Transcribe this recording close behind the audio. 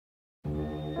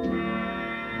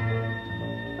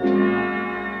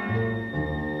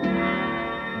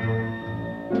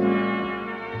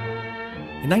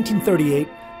1938,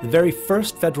 the very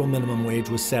first federal minimum wage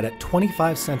was set at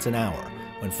 25 cents an hour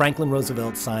when Franklin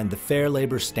Roosevelt signed the Fair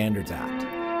Labor Standards Act.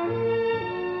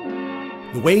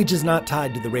 The wage is not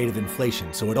tied to the rate of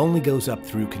inflation, so it only goes up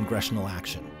through congressional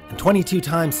action. And 22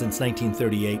 times since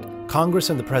 1938, Congress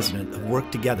and the President have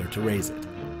worked together to raise it.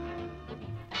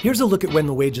 Here's a look at when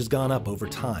the wage has gone up over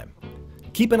time.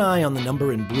 Keep an eye on the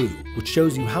number in blue, which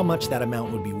shows you how much that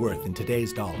amount would be worth in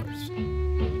today's dollars.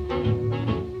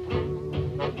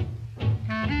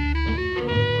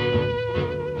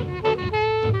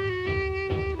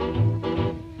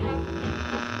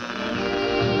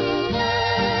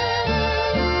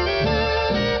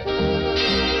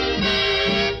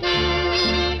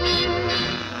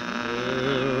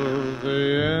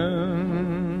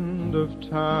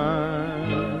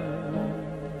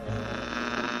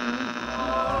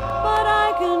 But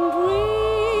I can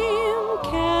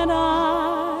dream, can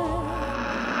I?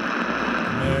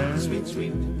 Sweet,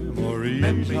 sweet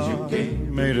memories you gave,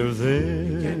 made of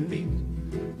this. Can't beat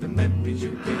the memories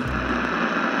you gave.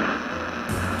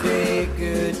 Take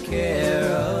good care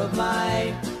of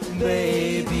my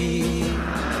baby.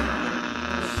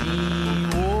 She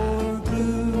wore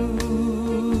blue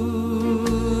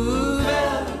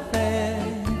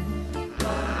velvet.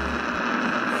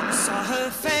 Never saw her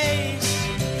face.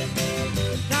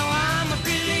 Now I'm a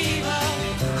believer.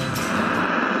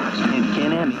 You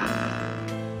can't have me.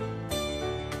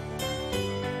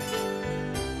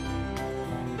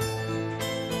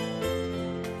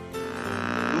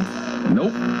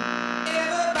 Nope.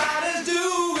 Everybody's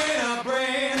doing a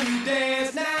brand new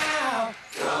dance now.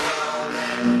 Come on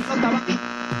and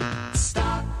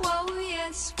Stop, whoa,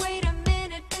 yes, wait a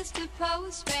minute, Mr.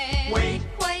 Postman. Wait.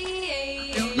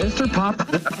 Mr. Pop.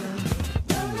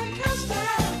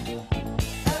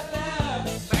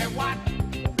 Say what?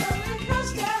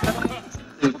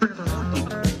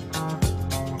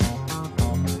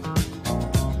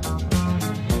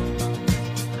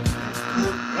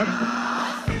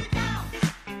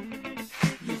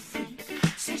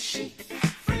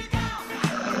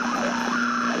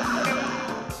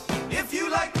 If you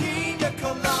like pina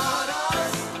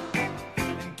coladas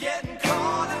and getting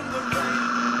caught in the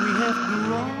rain,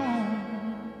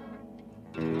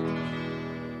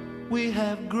 we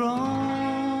have grown.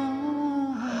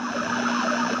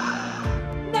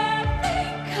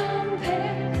 Nothing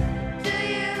compares to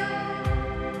you.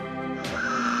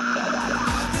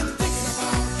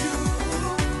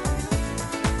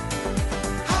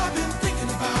 I've been thinking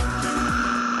about you.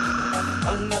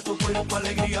 Hala tu cuerpo,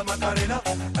 alegría, Macarena,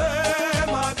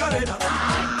 Macarena.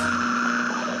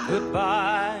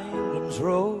 Goodbye, England's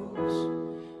rose.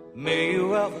 May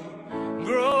you ever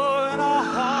grow in our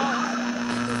hearts.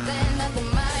 Stand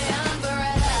under my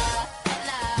umbrella,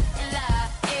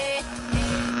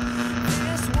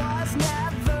 This was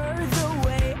never the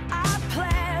way I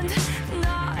planned,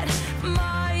 not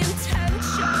my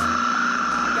intention.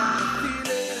 I got a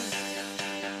feeling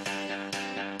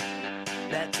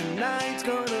that tonight's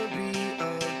gonna be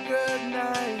a good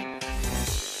night.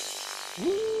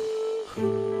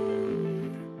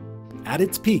 At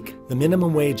its peak, the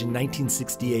minimum wage in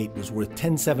 1968 was worth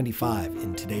 $10.75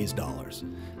 in today's dollars,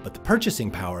 but the purchasing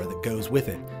power that goes with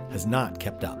it has not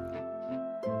kept up.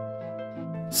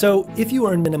 So, if you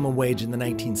earned minimum wage in the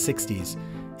 1960s,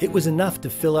 it was enough to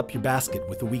fill up your basket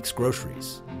with a week's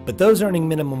groceries. But those earning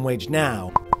minimum wage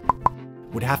now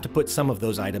would have to put some of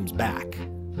those items back.